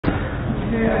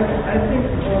Okay, I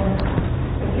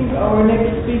think our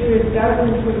next speaker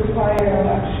doesn't require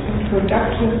much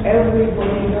introduction.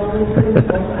 Everybody knows him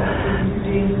from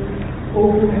using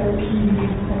OpenMP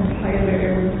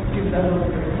compiler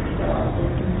developers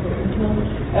working for Intel.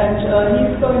 And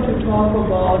he's going to talk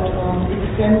about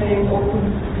extending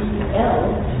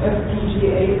OpenCL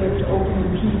FPGA with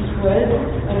OpenMP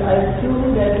 12. And I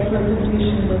assume that the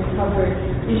presentation will cover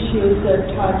issues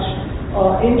that touch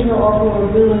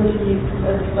interoperability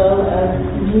as well as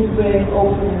moving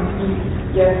OpenMP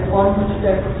yet one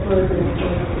step further.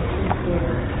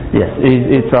 Yes,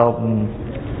 it's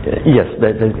yes,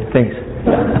 thanks.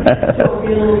 So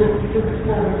we'll look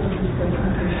forward to this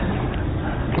presentation.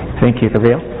 Thank you,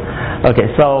 Caballero.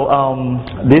 Okay, so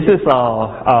this is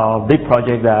a big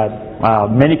project that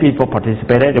many people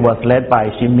participated. It was led by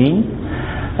Xinmin,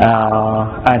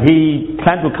 and he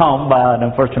planned to come, but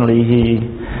unfortunately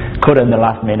he couldn't in the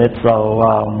last minute, so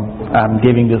I'm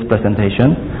giving this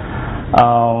presentation.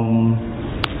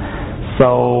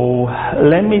 So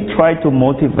let me try to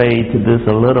motivate this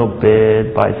a little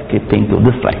bit by skipping to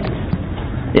this slide.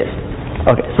 Yes.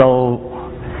 Okay. So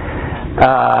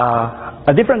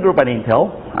a different group at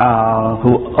Intel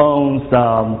who owns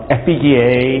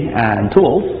FPGA and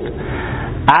tools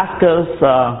asked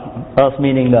us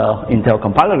meaning the Intel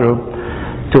compiler group,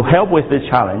 to help with this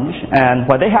challenge. And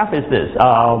what they have is this.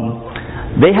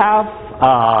 They have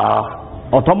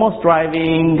autonomous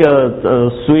driving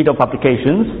suite of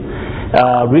applications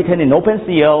written in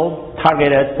OpenCL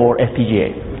targeted for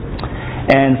FPGA.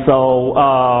 And so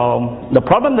the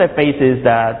problem they face is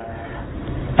that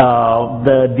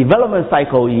the development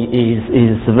cycle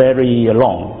is very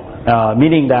long,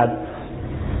 meaning that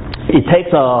it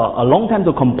takes a long time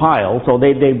to compile. So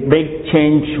they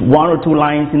change one or two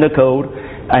lines in the code,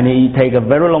 and it takes a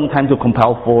very long time to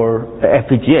compile for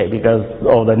FPGA because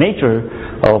of the nature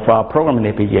of programming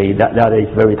FPGA. That is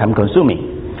very time consuming.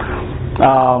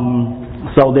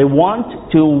 So they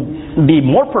want to be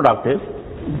more productive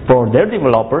for their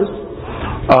developers.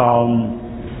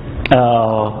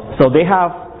 So they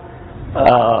have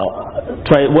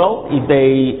tried, well, if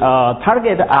they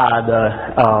target at the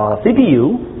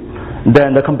CPU,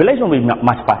 then the compilation will be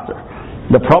much faster.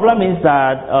 The problem is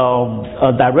that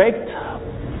a direct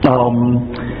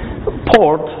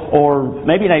port, or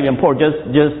maybe not even port, just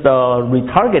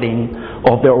retargeting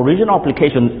of the original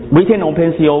application written in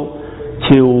OpenCL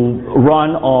to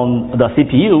run on the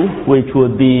CPU, which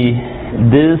would be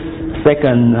this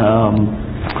second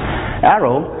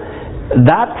arrow.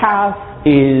 That path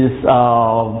is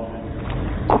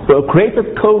creates a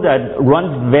code that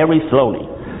runs very slowly.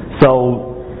 So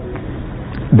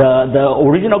the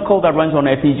original code that runs on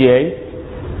FPGA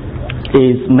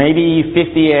is maybe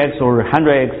 50x or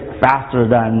 100x faster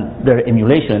than their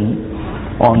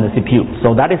emulation on the CPU.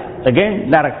 So that is, again,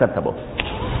 not acceptable.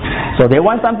 So they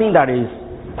want something that is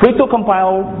quick to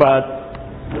compile, but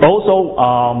also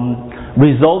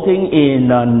resulting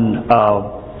in an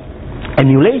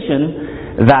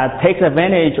emulation that takes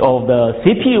advantage of the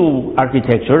CPU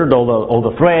architecture, all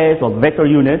the threads or vector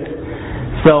units,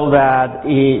 so that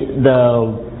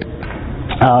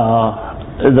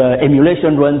the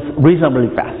emulation runs reasonably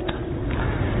fast.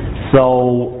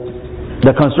 So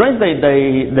the constraints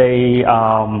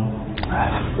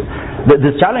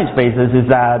the challenge faces is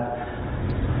that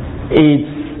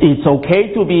it's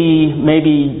okay to be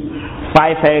maybe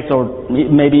 5x or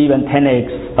maybe even 10x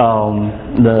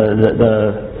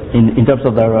in terms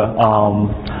of the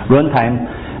runtime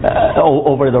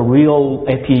over the real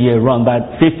FPGA run,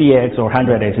 but 50x or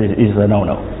 100x is a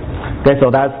no-no. Okay, so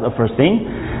that's the first thing.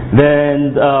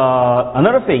 Then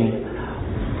another thing,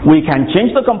 we can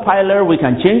change the compiler, we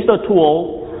can change the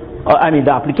tool,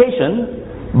 the application,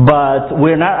 but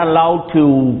we're not allowed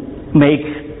to make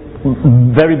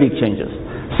very big changes.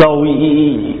 So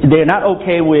they're not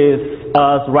okay with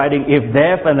us writing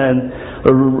if-def and then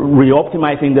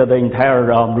re-optimizing the entire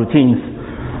routines.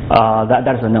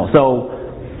 That's a no. So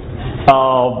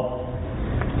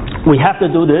we have to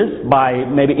do this by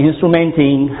maybe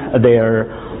instrumenting their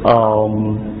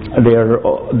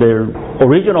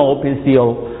original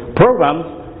OpenCL programs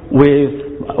with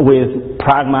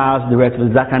pragmas,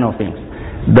 directives, that kind of things.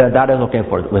 That is okay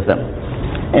with them.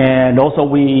 And also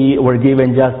we were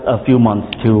given just a few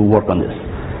months to work on this.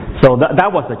 So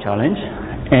that was the challenge.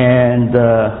 And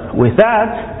with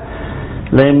that,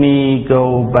 let me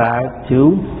go back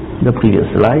to the previous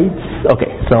slides.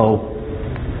 Okay, so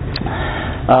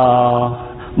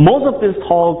most of this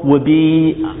talk will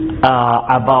be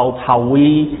about how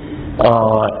we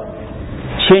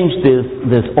change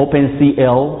this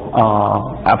OpenCL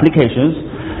applications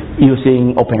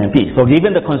using OpenMP. So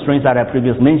given the constraints that I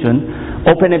previously mentioned,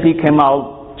 OpenMP came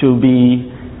out to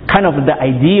be kind of the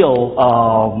ideal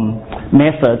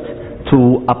method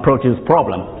to approach this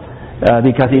problem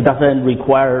because it doesn't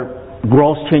require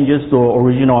gross changes to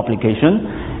original application,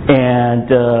 and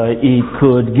it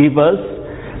could give us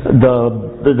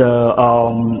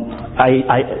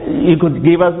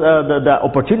the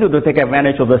opportunity to take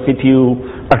advantage of the CPU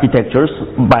architectures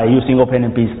by using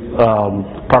OpenMP's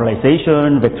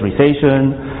parallelization,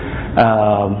 vectorization,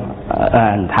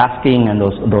 and tasking, and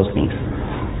those things.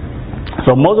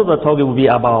 So most of the talk will be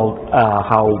about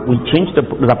how we change the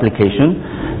application,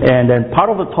 and then part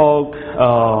of the talk,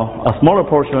 a smaller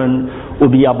portion, will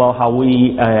be about how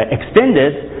we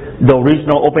extended the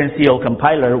original OpenCL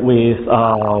compiler with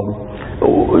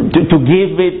to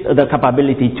give it the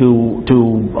capability to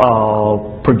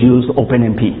produce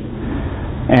OpenMP.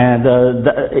 And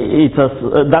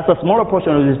that's a smaller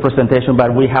portion of this presentation,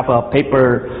 but we have a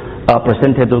paper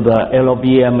presented to the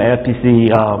LOVM FPC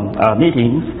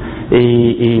meetings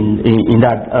in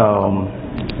that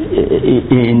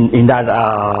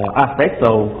aspect.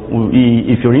 So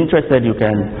if you're interested, you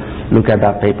can look at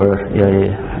that paper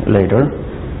later.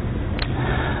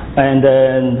 And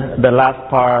then the last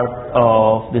part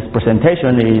of this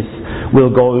presentation is we're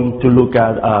going to look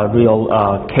at a real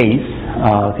case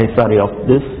study of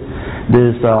this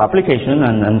application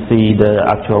and see the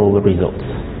actual results.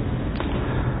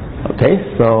 Okay,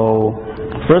 so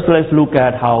first let's look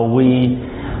at how we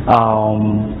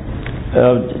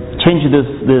change this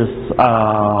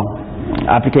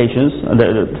applications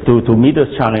to meet this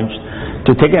challenge,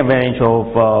 to take advantage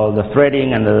of the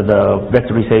threading and the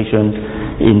vectorization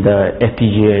in the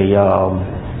FPGA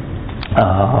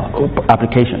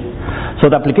application. So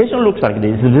the application looks like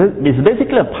this. It's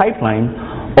basically a pipeline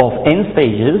of n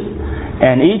stages,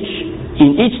 and in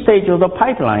each stage of the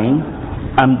pipeline,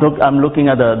 I'm looking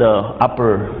at the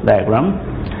upper diagram.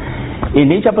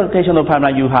 In each application of the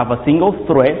pipeline, you have a single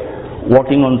thread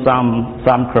working on some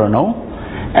kernel,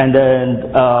 and then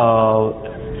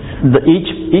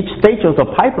each stage of the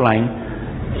pipeline,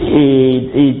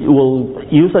 it will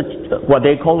use what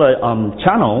they call a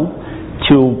channel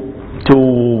to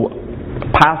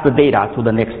pass the data to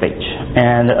the next stage,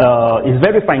 and it's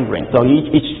very fine-grained. So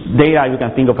each data you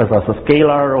can think of as a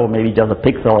scalar or maybe just a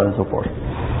pixel and so forth.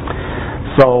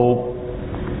 So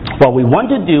what we want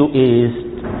to do is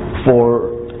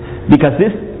because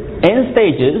this n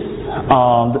stages,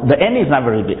 the n is not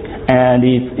very big, and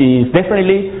it is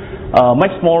definitely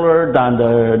much smaller than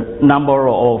the number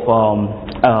of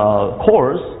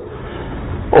cores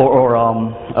or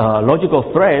logical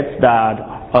threads that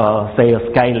say a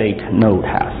Skylake node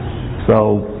has.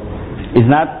 So it's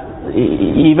not,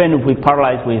 even if we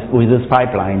parallelize with this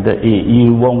pipeline,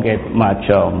 you won't get much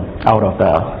out of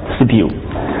the CPU.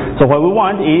 So what we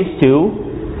want is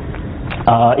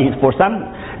for some,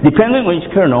 depending on each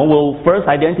kernel, we'll first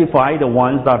identify the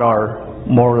ones that are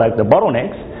more like the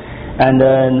bottlenecks, and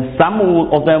then some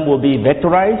of them will be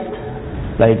vectorized,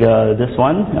 like this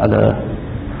one at the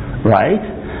right.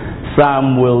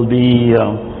 Some will be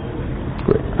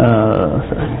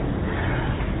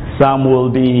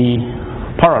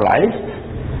parallelized,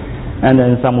 and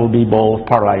then some will be both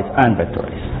parallelized and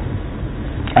vectorized,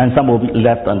 and some will be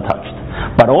left untouched.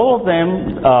 But all of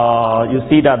them, you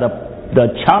see that the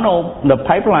channel, the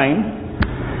pipeline,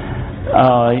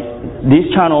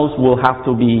 these channels will have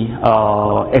to be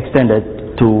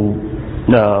extended to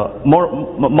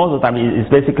most of the time it's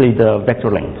basically the vector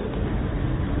length.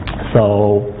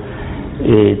 So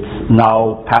it's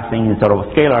now passing, instead of a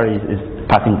scalar, is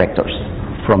passing vectors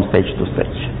from stage to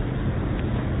stage.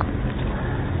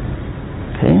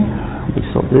 Okay, we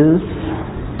saw this.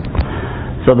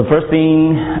 So the first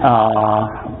thing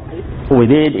we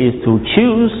did is to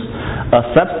choose a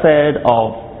subset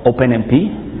of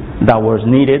OpenMP that was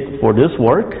needed for this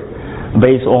work,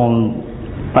 based on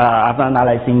after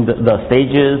analyzing the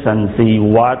stages and see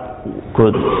what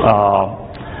could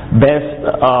best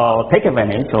take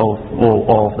advantage of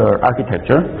the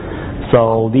architecture.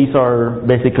 So these are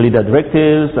basically the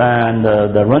directives and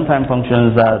the runtime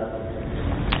functions that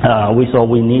we saw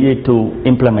we needed to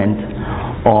implement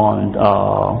on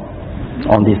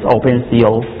this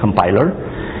OpenCL compiler.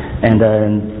 And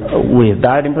then with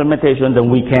that implementation, then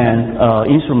we can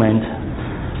instrument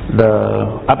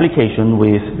the application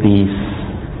with these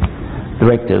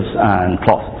directives and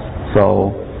clauses.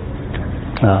 So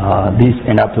these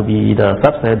end up to be the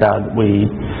subset that we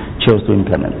chose to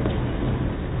implement.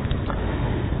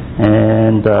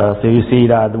 And so you see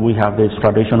that we have this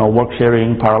traditional work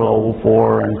sharing, parallel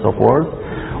 4, and so forth.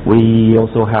 We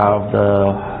also have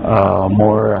the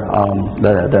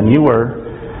newer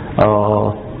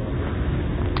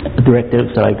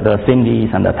directives like the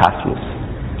SIMDs and the task rules.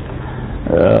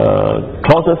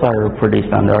 Clauses are pretty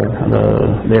standard,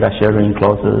 the data sharing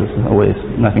clauses with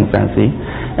nothing fancy,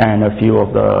 and a few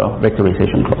of the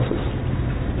vectorization clauses.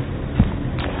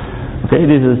 Okay,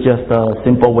 this is just a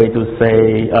simple way to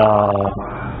say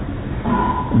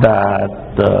that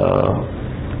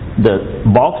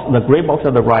the gray box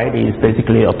at the right is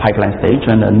basically a pipeline stage,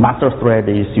 and the master thread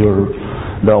is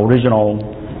the original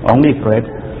only thread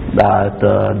that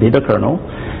did the kernel,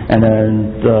 and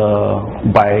then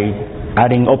by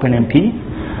adding OpenMP,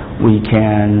 we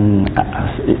can,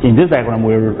 in this diagram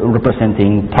we're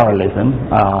representing parallelism,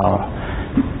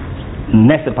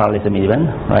 nested parallelism even,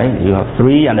 right? You have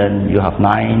 3 and then you have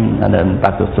 9 and then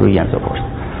back to 3 and so forth.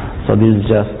 So this is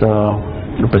just a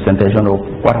representation of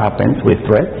what happens with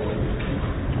threads.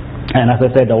 And as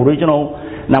I said, the original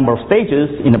number of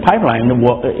stages in the pipeline is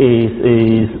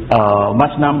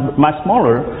much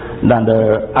smaller than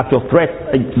the actual threads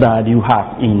that you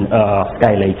have in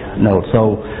Skylake node.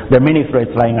 So there are many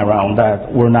threads lying around that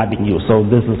were not being used. So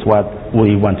this is what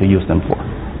we want to use them for.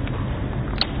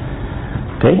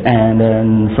 Okay, and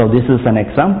then so this is an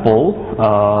example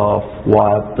of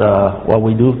what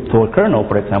we do to a kernel.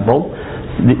 For example,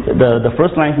 the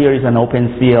first line here is an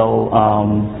OpenCL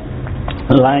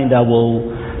line that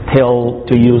will tell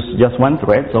to use just one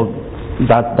thread. So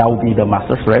that will be the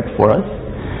master thread for us.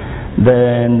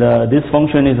 Then this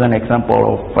function is an example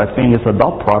of, I think it's a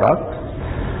dot product.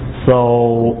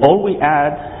 So all we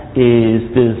add is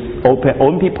this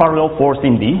OpenMP parallel for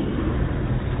SIMD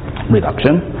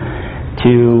reduction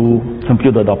to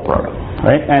compute the dot product,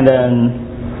 right? And then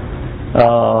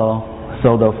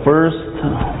so the first,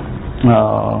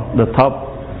 the top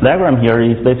diagram here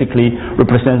is basically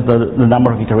represents the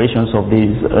number of iterations of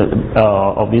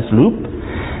this loop,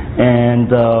 and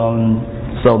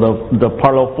so the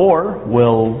parallel for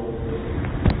will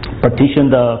partition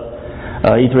the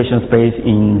iteration space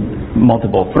in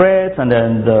multiple threads, and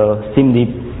then the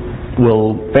SIMD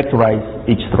will vectorize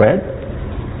each thread.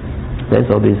 Okay,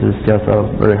 so this is just a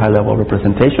very high-level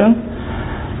representation,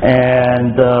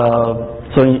 and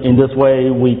so in this way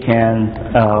we can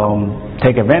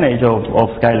take advantage of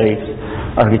Skylake's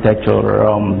architecture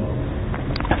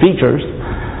features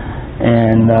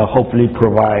and hopefully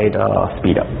provide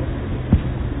speed up.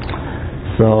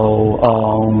 So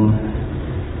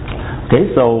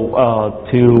okay, so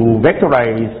to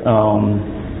vectorize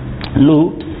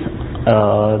loops,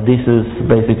 this is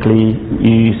basically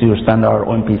you use your standard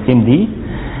OMP SIMD,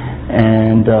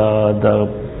 and the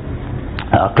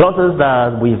clauses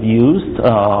that we've used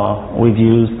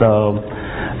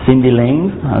SIMD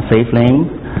length, safe length,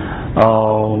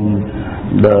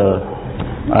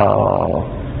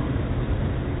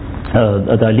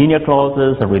 the linear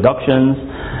clauses, the reductions,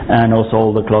 and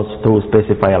also the clause to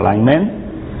specify alignment.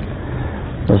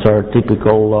 Those are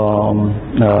typical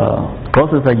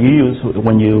clauses that you use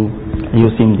when you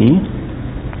use SIMD.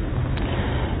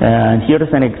 And here is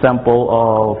an example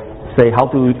of, say, how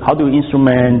to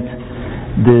instrument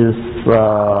this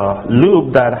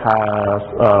loop that has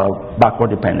backward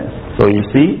dependence. So you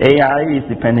see, AI is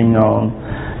depending on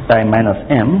I minus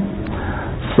M.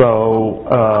 So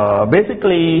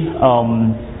basically,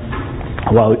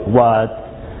 what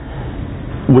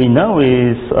we know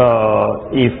is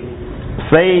if,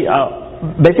 say,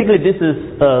 basically this is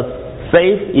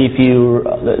safe if you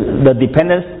the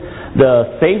dependence,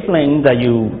 the safe length that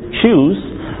you choose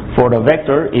for the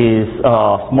vector is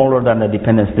smaller than the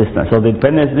dependence distance. So the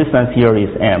dependence distance here is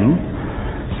M.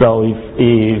 So if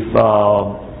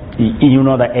you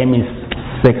know that M is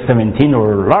 17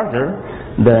 or larger,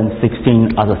 then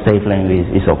 16 as a safe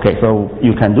length is okay. So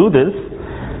you can do this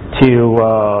to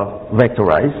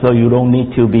vectorize, so you don't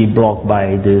need to be blocked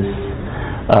by this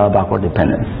backward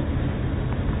dependence.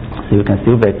 So you can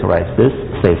still vectorize this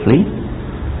safely.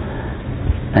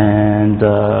 And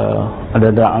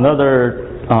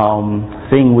another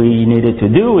thing we needed to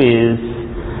do is,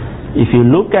 if you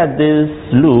look at this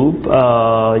loop,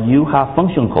 you have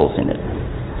function calls in it.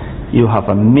 You have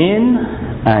a min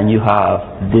and you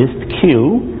have dist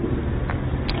q.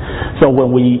 So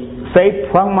when we say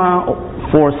pragma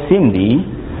for SIMD,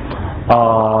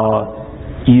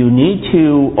 you need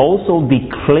to also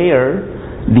declare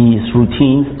these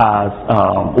routines as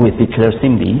with declare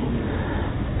SIMD,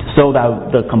 so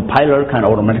that the compiler can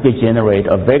automatically generate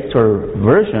a vector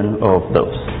version of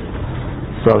those.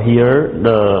 So here,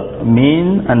 the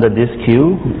min and the dist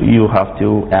q, you have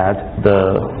to add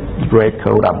the red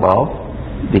code above,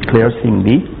 declare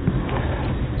SIMD.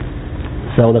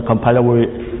 So the compiler will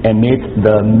emit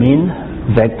the min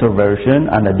vector version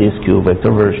and the dist q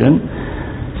vector version.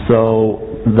 So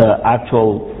the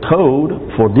actual code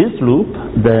for this loop,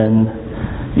 then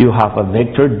you have a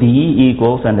vector d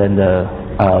equals, and then the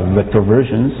vector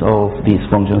versions of these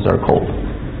functions are called.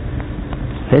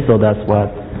 Okay, so that's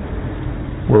what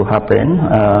will happen.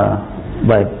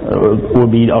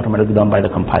 Will be automatically done by the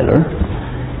compiler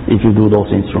if you do those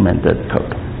instrumented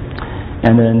code.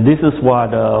 And then this is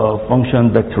what function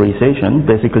vectorization,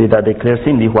 basically that declares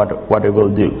SIMD what it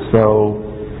will do. So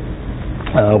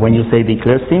when you say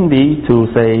declare SIMD to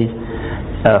say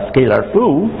scalar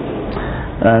foo,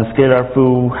 and scalar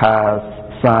foo has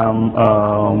some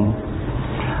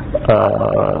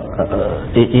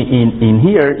in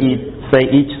here say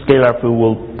each scalar foo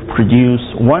will produce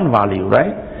one value,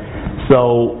 right?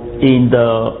 So in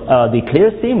the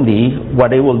declare SIMD,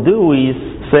 what it will do is,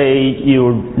 say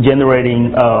you're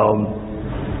generating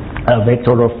a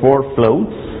vector of 4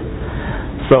 floats.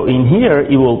 So in here,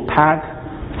 it will pack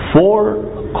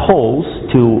 4 calls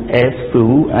to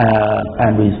foo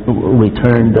and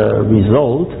return the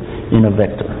result in a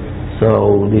vector.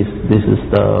 So this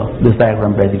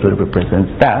diagram basically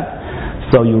represents that.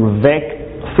 So your vec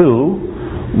foo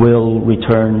will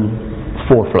return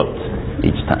 4 floats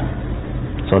each time.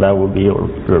 So that will be your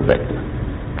vector.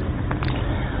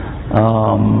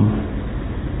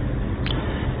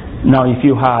 Now if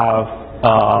you have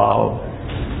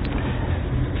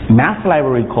math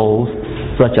library calls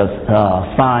such as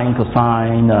sine,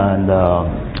 cosine, and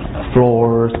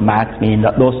floors, max, min,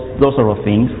 those sort of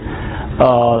things,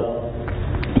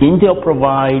 Intel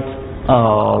provides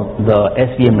the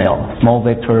SVML, small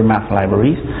vector math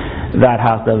libraries, that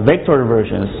has the vector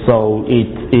versions. So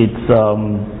it's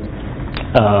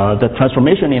the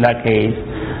transformation in that case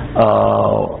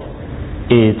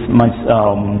is much,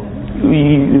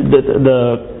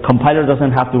 the compiler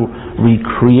doesn't have to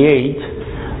recreate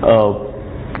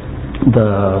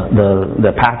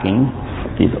the packing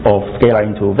of scalar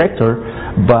into a vector,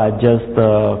 but just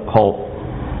call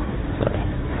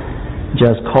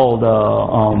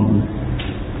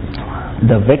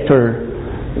the vector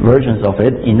versions of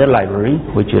it in the library,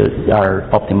 which are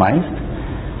optimized.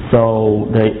 So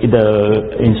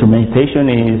the instrumentation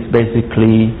is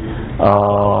basically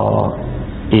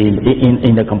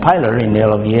in the compiler, in the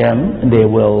LLVM, they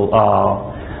will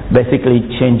basically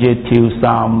change it to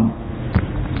some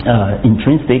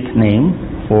intrinsic name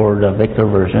for the vector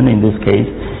version. In this case,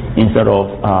 instead of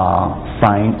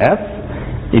sine f,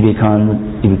 it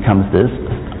becomes this,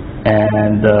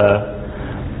 and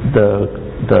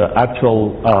the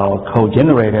actual code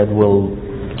generated will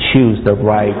choose the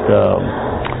right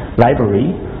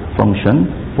library function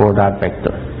for that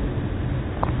vector.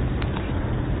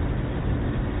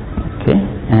 Okay,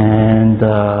 and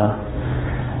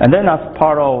then as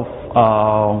part of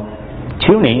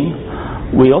tuning,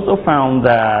 we also found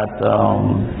that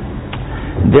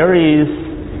there is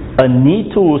a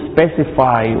need to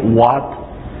specify what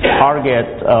target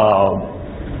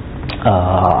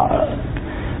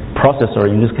processor,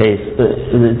 in this case,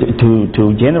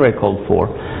 to generate code for.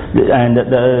 And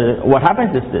what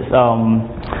happens is this.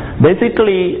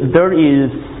 Basically,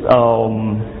 there's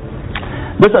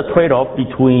a trade-off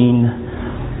between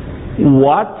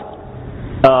what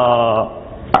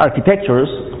architectures,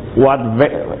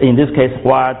 in this case,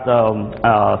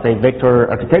 say vector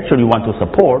architecture you want to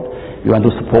support. You want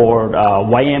to support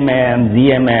YMM,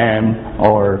 ZMM,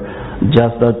 or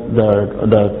just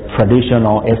the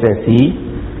traditional SSE.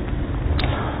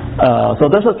 So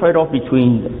there's a trade-off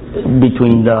between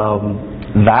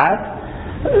that,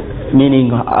 meaning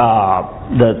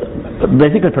the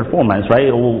basic performance, right,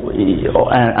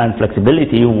 and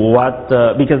flexibility.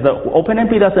 Because the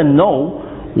OpenMP doesn't know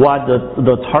what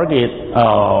the target,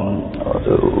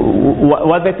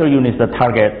 what vector units the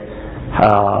target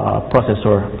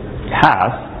processor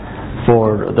has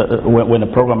for when the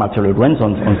program actually runs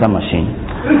on some machine.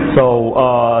 So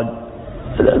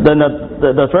then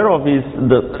the trade-off is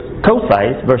the code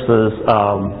size versus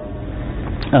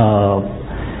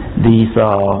these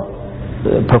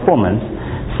performance.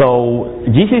 So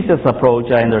GCC's approach,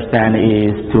 I understand,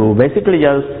 is to basically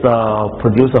just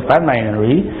produce a fat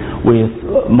binary with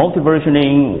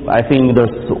multi-versioning. I think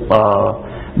there's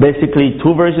basically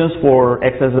 2 versions for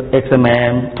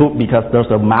XMM, because there's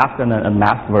a masked and a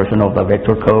masked version of the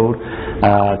vector code,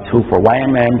 2 for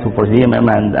YMM, 2 for ZMM,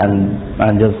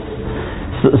 and just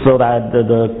so that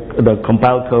the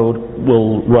compiled code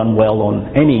will run well on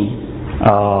any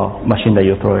machine that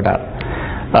you throw it at.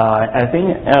 I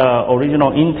think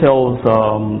original Intel's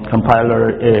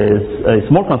compiler is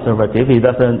more conservative. It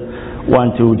doesn't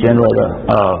want to generate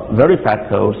a very fat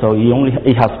code, so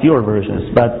it has fewer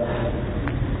versions. But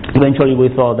eventually we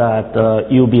thought that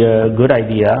it would be a good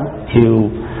idea to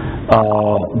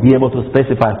be able to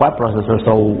specify what processor,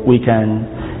 so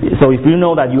if you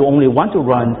know that you only want to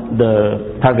run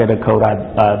the targeted code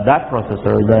at that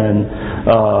processor, then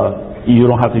you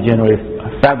don't have to generate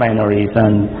fat binaries,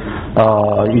 and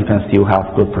you can still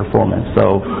have good performance.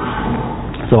 So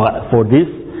for this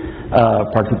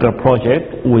particular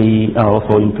project, we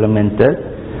also implemented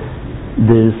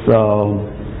this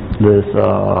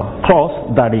clause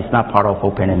that is not part of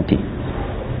OpenMP.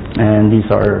 And these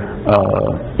are,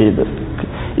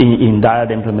 in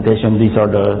that implementation, these are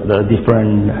the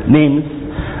different names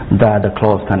that the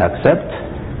clause can accept.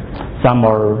 Some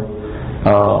are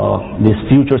these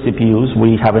future CPUs.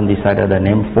 We haven't decided a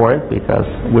name for it because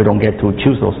we don't get to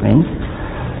choose those names.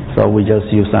 So we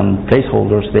just use some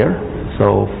placeholders there.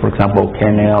 So, for example,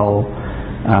 Kennel,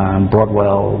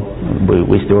 Broadwell,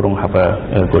 we still don't have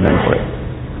a good name for it.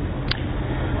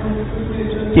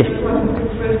 Yes.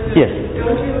 Yes.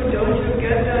 Don't you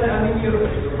get that? I mean,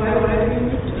 by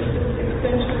writing this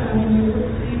extension, I mean, you would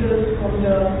see this from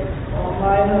the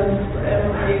minus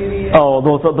LAV. Oh,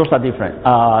 those are different.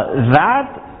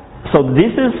 So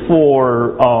this is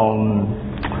for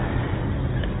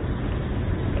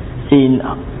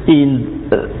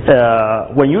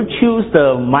when you choose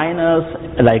the minus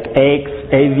like X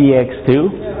AVX2,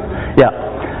 yeah,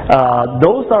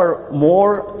 those are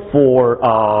more for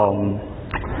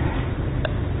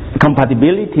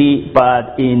compatibility,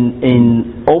 but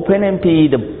in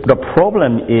OpenMP the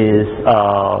problem is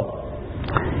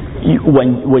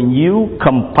when you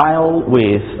compile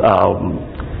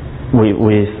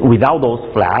without those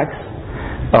flags,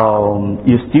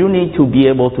 you still need to be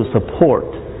able to support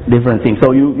different things.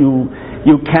 So you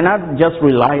cannot just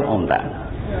rely on that.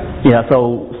 Yeah.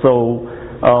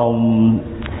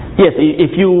 Yes,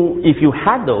 if you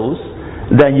had those,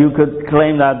 then you could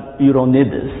claim that you don't need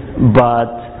this.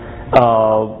 But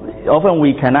often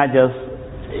we cannot just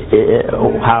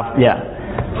have, yeah.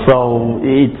 So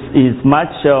it's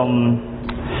much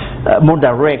more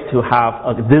direct to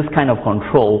have this kind of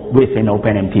control within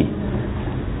OpenMP.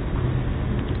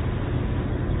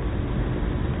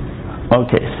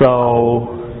 Okay,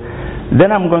 so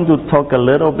then I'm going to talk a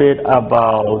little bit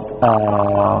about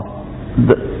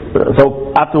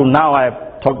so up to now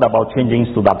I've talked about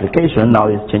changing to the application. Now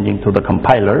it's changing to the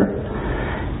compiler.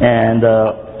 And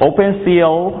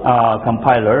OpenCL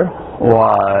compiler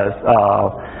was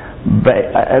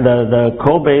the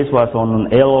code base was on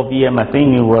LLVM. I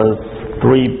think it was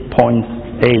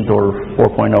 3.8 or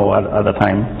 4.0 at the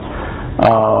time.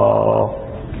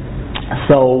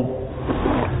 So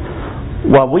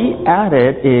what we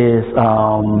added is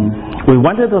we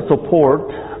wanted to support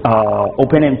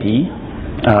OpenMP,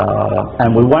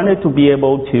 and we wanted to be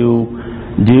able to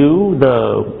do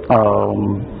the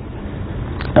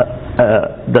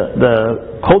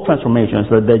code transformations,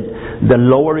 the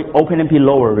lowering, OpenMP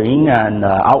lowering and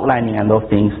outlining and those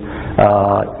things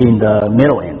in the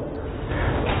middle end.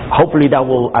 Hopefully that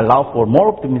will allow for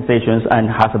more optimizations and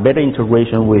has a better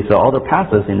integration with the other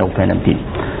passes in OpenMP.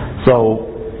 So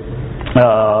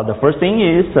the first thing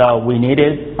is we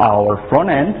needed our front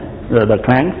end, the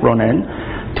Clang front end,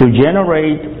 to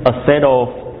generate a set of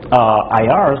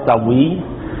IRs that we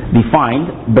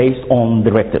defined based on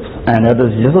directives. And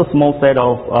there's just a small set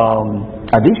of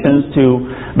additions to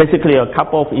basically a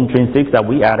couple of intrinsics that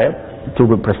we added to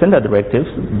represent the directives,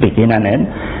 begin and end.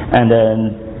 And then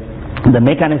the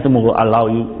mechanism will allow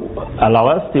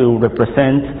us to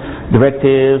represent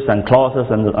directives and clauses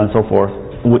and so forth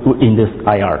in this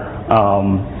IR.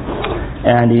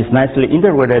 And it's nicely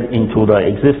integrated into the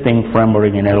existing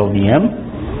framework in LLVM.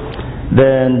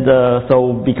 Then,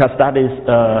 so because that is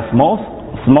a small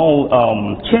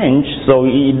change, so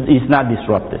it's not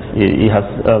disruptive. It has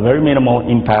a very minimal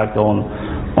impact on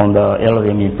the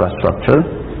LLVM infrastructure.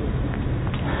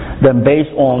 Then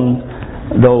based on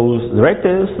those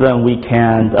directives, then we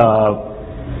can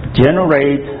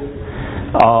generate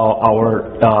our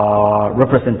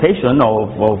representation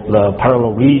of the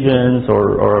parallel regions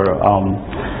or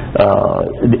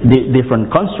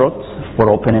different constructs for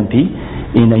OpenMP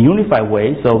in a unified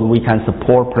way, so we can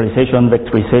support parallelization,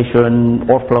 vectorization,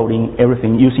 or floating,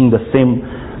 everything using the same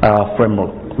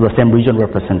framework, the same region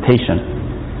representation.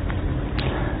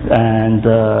 And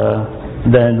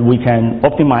then we can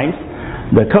optimize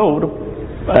the code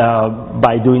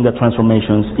by doing the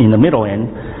transformations in the middle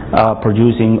end,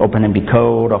 producing OpenMP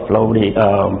code, offloading,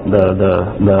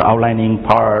 the outlining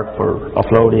part for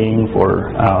offloading, for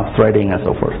threading, and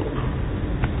so forth.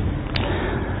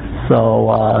 So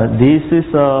this is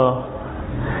a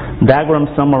diagram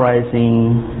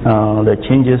summarizing the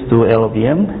changes to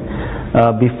LLVM.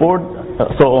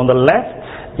 So on the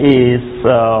left is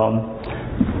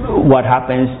what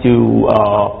happens to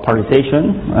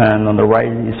parallelization, and on the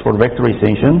right is for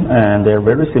vectorization, and they're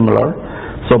very similar.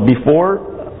 So before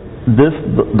this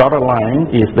dotted line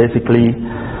is basically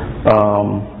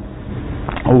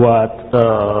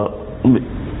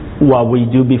what we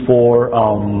do before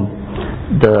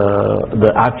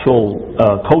the actual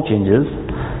code changes.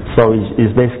 So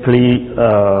it's basically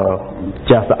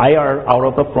just the IR out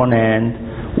of the front end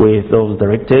with those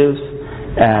directives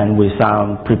and with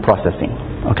some pre-processing.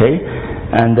 Okay,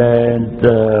 and then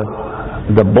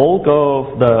the bulk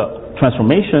of the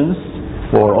transformations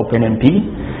for OpenMP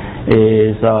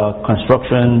is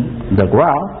construction, the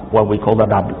graph, what we call the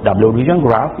W region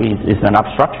graph, is an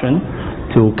abstraction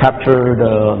to capture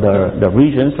the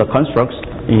regions, the constructs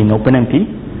in OpenMP,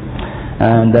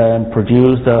 and then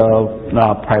produce the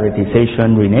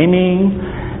privatization renaming,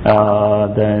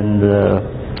 then the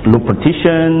loop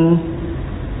partition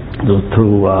to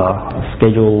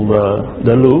schedule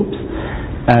the loops,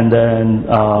 and then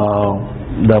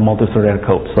the multi-threaded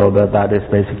code. So that is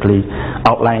basically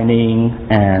outlining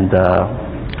and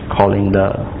calling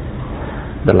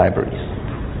the libraries.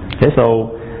 Okay,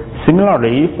 so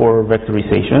similarly for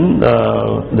vectorization,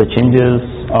 the changes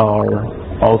are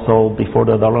also before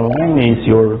the dollar line is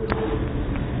your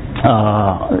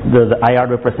the IR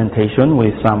representation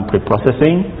with some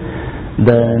pre-processing.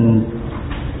 Then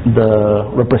the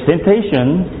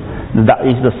representation that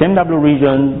is the same W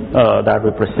region that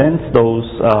represents those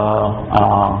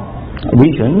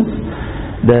regions.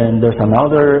 Then there's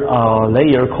another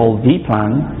layer called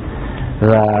VPlan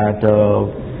that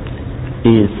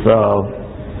is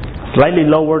slightly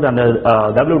lower than the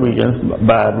W regions,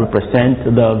 but represents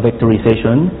the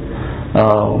vectorization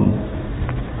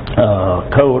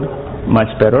code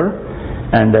much better.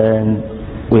 And then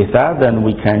with that, then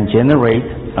we can generate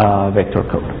vector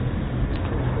code.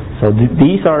 So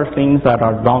these are things that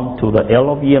are done to the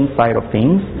LLVM side of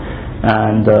things,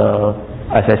 and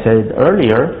as I said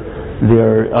earlier,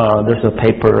 there's a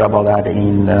paper about that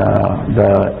in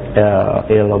the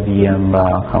LLVM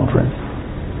conference.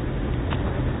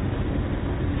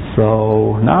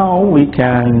 So now we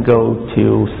can go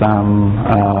to some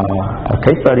a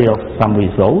case study of some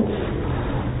results.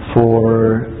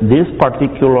 For this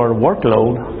particular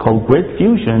workload called Grid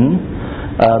Fusion,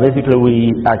 basically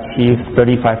we achieved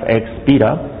 35x speed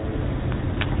up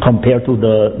compared to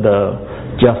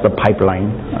just the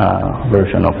pipeline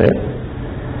version of it.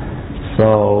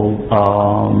 So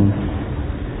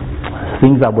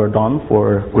things that were done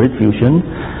for Grid Fusion,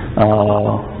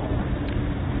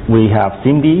 we have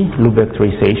SIMD, loop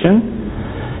vectorization,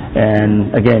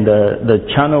 and again the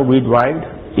channel read write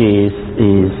is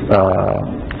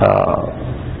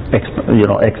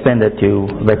extended to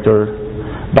vector,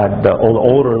 but the old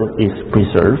order is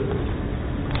preserved.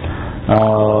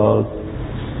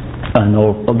 And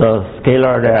the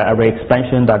scalar array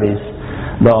expansion that is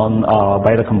done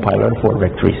by the compiler for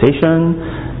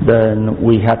vectorization. Then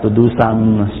we had to do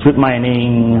some strip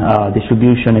mining,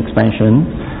 distribution expansion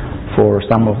for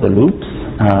some of the loops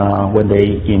when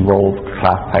they involve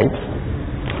class types.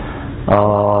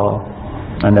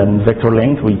 And then vector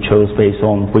length we chose based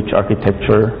on which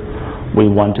architecture we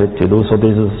wanted to do. So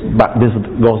this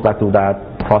goes back to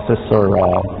that processor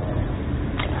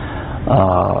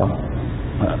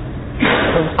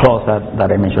clause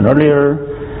that I mentioned earlier.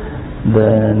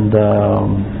 Then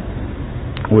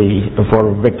for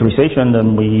vectorization,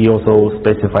 then we also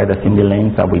specify the SIMD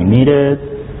length that we needed.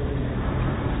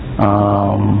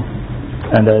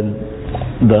 And then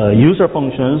the user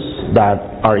functions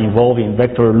that are involved in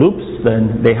vector loops,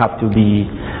 then they have to be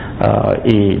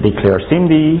declare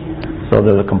SIMD, so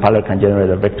that the compiler can generate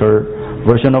a vector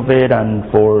version of it. And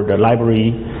for the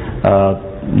library,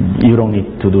 you don't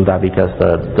need to do that because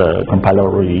the compiler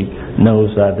already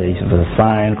knows that there is a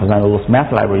sign, cosine, all those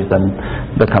math libraries, then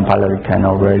the compiler can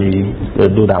already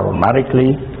do that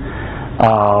automatically.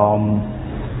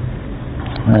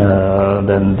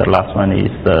 Then the last one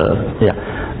is the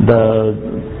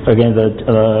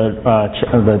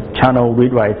channel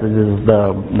read write. This is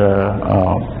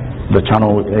the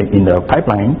channel in the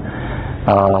pipeline.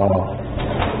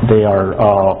 They are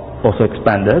also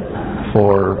expanded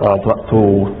for to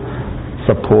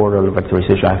support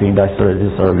vectorization. I think that's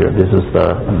this earlier. This is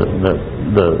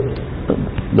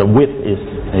the width is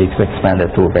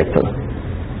expanded to a vector.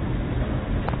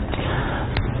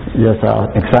 Just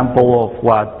an example of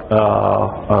what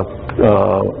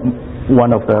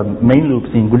one of the main loops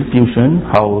in Grid Fusion,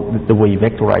 how the way you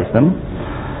vectorize them.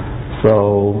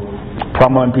 So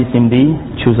PromoMP SIMD,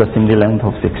 choose a SIMD length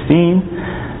of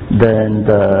 16. Then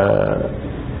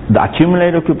the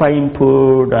accumulator occupy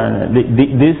input, and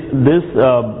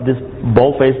this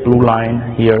bold-faced blue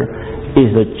line here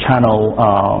is the channel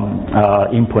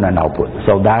input and output.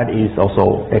 So that is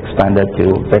also expanded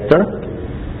to vector.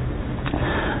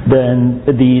 Then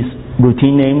these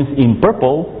routine names in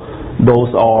purple,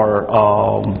 those are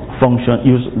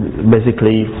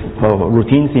basically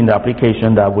routines in the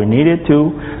application that we needed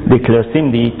to declare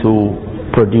SIMD to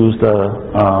produce the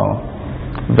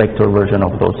vector version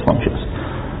of those functions.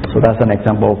 So that's an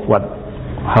example of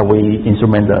how we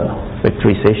instrument the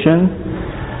vectorization.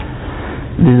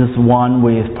 This is one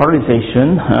with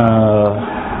parallelization.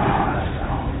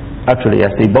 Actually, I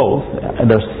see both.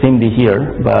 There's SIMD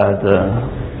here, but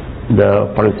the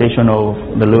parallelization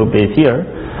of the loop is here.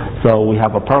 So we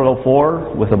have a parallel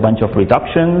 4 with a bunch of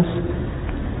reductions.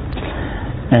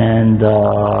 And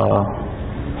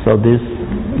so this,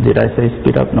 did I say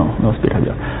speed up? No speed up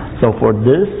here. So for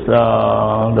this,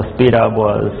 the speed up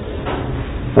was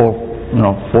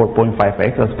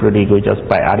 4.5x. That's pretty good just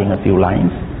by adding a few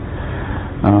lines.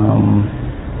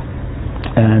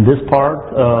 And this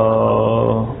part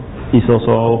is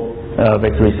also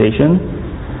vectorization.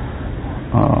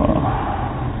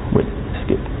 Wait,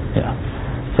 skip. Yeah.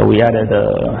 So we added the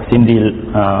SIMD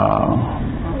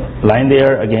line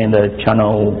there. Again, the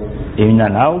channel in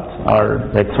and out are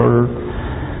vector.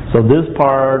 So this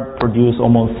part produced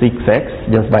almost 6x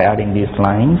just by adding these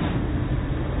lines.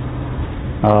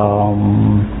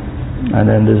 And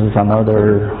then this is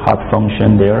another hot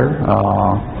function there.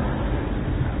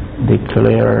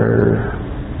 Declare.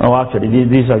 Oh, actually,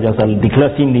 these are just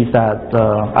declare SIMDs that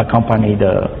accompany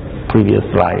the previous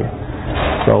slide.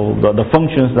 So the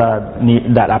functions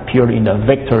that appear in the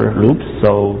vector loops.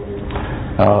 So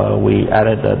we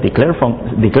added the declare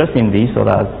SIMD so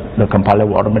that the compiler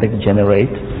will automatically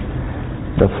generate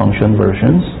the function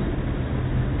versions.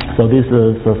 So this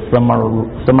is a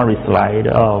summary slide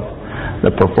of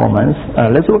the performance.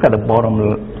 Let's look at the bottom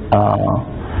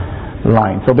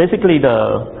line. So basically,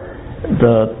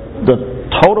 the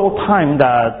total time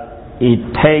that it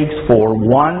takes for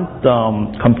one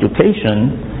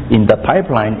computation in the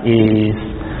pipeline is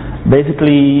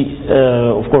basically,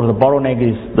 of course, the bottleneck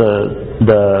is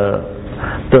the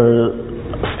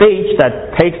stage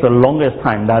that takes the longest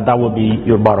time. That would be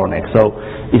your bottleneck. So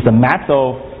it's the max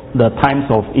of the times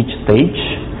of each stage,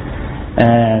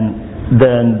 and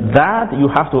then that you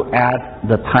have to add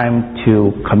the time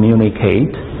to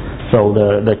communicate. So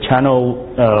the channel,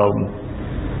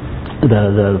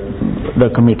 the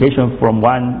communication from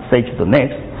one stage to the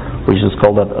next, which is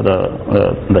called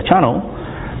the channel,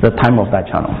 the time of that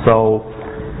channel. So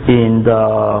in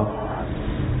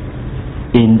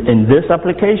this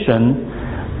application,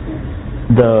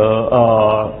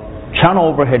 the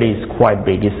channel overhead is quite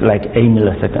big. It's like 8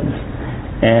 milliseconds.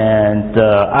 And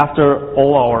after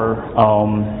all our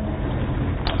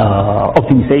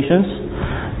optimizations,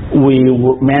 we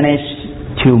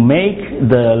managed to make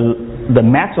the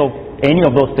max of any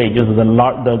of those stages,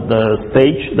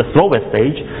 the slowest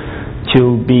stage,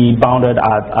 to be bounded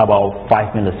at about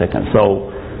 5 milliseconds.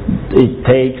 So it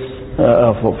takes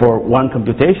for one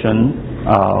computation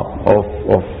of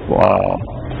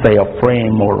say a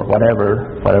frame or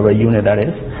whatever unit that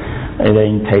is, and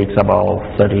then it takes about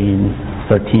 13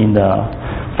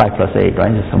 5 plus 8,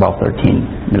 right? It's about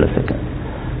 13 milliseconds.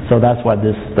 So that's what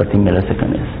this 13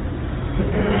 millisecond is.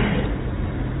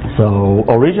 So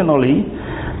originally,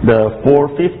 the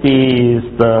 450 is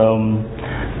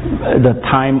the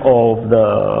time of the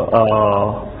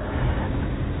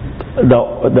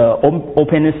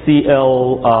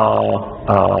OpenCL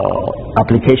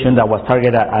application that was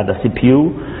targeted at the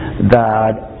CPU,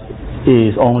 that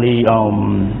is only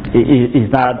is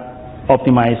not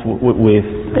optimized with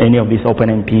any of these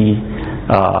OpenMP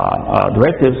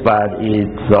directives, but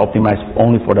it's optimized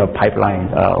only for the pipeline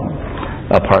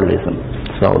parallelism.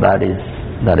 So that is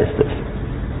this.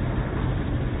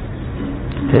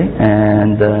 Okay,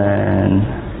 and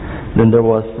then there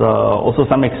was also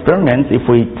some experiments. If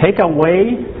we take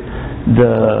away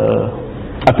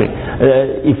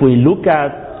if we look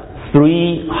at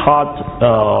 3 hot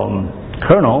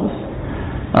kernels,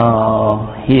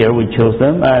 here we chose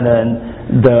them, and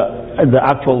then the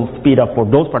actual speed up for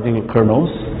those particular kernels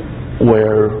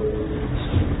were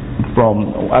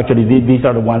actually these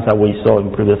are the ones that we saw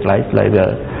in previous slides, like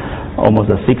almost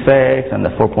the 6x and the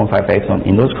 4.5x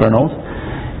in those kernels.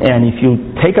 And if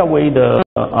you take away the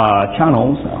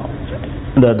channels,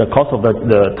 the cost of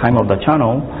the time of the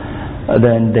channel,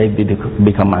 then they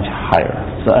become much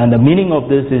higher. So, and the meaning of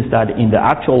this is that in the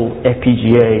actual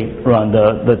FPGA run,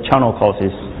 the channel cost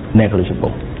is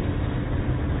negligible,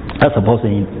 as opposed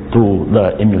to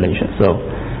the emulation. So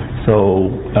So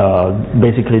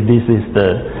basically, this is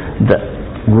the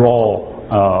raw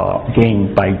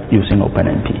gain by using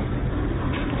OpenMP.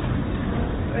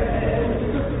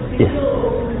 Yes.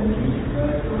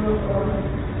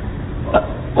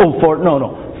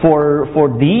 For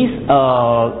these,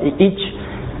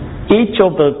 each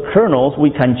of the kernels,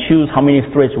 we can choose how many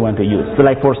threads we want to use. So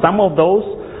like for some of those,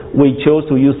 we chose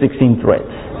to use 16 threads.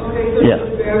 Okay, so yeah.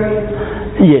 it varies.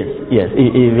 Yes,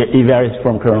 it varies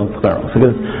from kernel to kernel.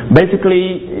 Because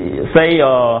basically, say,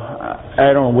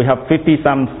 I don't know, we have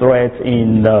 50-some threads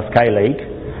in the Skylake,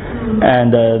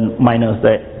 and minus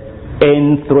the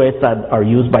n threads that are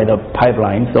used by the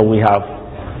pipeline, so we have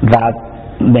that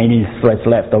many threads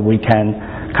left that we can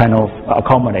kind of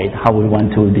accommodate how we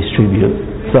want to distribute.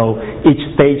 So each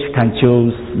stage can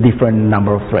choose different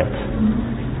number of threads.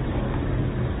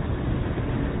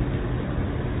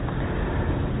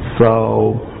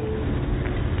 So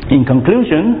in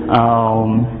conclusion,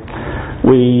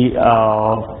 we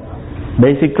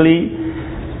basically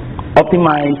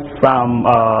optimized some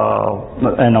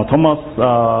an autonomous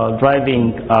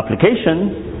driving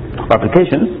applications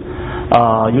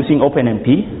using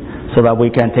OpenMP, so that we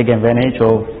can take advantage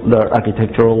of the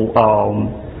architectural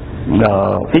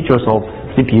features of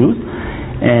CPUs.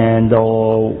 And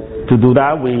to do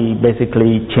that, we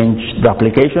basically changed the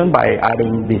application by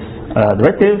adding these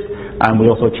directives, and we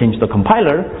also changed the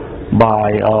compiler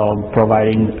by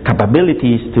providing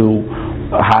capabilities to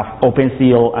have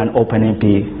OpenCL and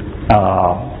OpenMP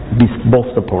both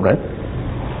supported.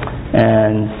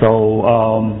 And so,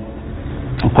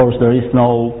 of course, there is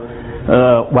no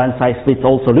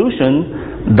one-size-fits-all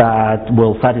solution that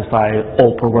will satisfy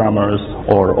all programmers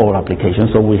or all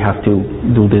applications. So we have to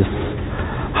do this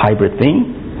hybrid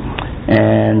thing,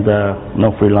 and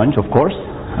no free lunch, of course.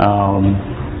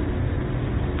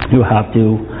 You have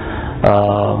to,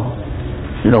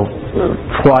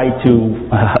 try to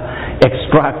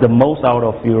extract the most out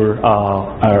of your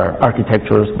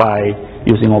architectures by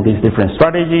using all these different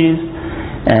strategies,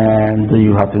 and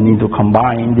you have to need to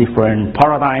combine different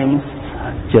paradigms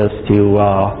just to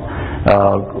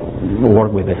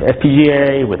work with the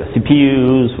FPGA, with the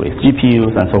CPUs, with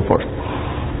GPUs, and so forth.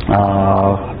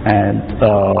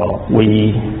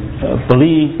 We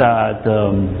believe that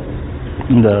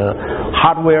the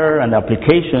hardware and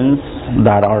applications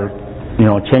that are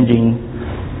changing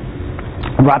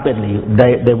rapidly,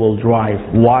 they will drive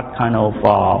what kind of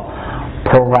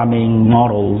programming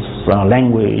models,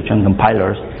 language, and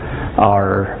compilers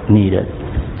are needed.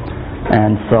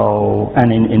 And so,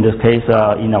 in this case,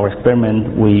 in our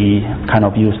experiment, we kind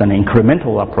of used an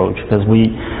incremental approach, because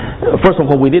first of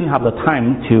all, we didn't have the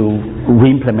time to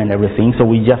re-implement everything, so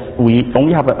we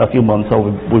only have a few months, so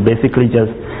we basically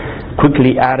just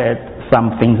quickly added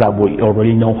some things that we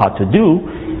already know how to do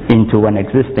into an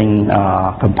existing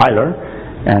compiler.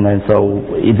 And then so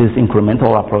this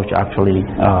incremental approach actually,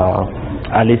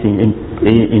 at least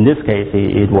in this case,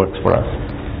 it works for us.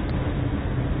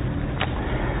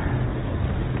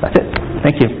 That's it.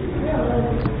 Thank you.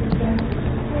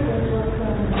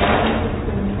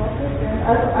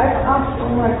 I've asked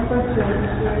all my questions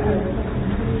during the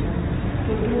presentation.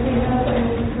 So do we have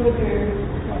any further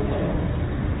questions?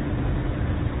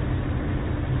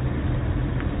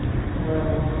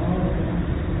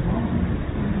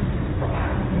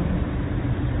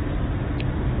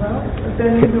 Well,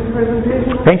 then the presentation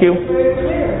was Thank you. very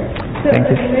clear. So Thank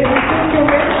you. maybe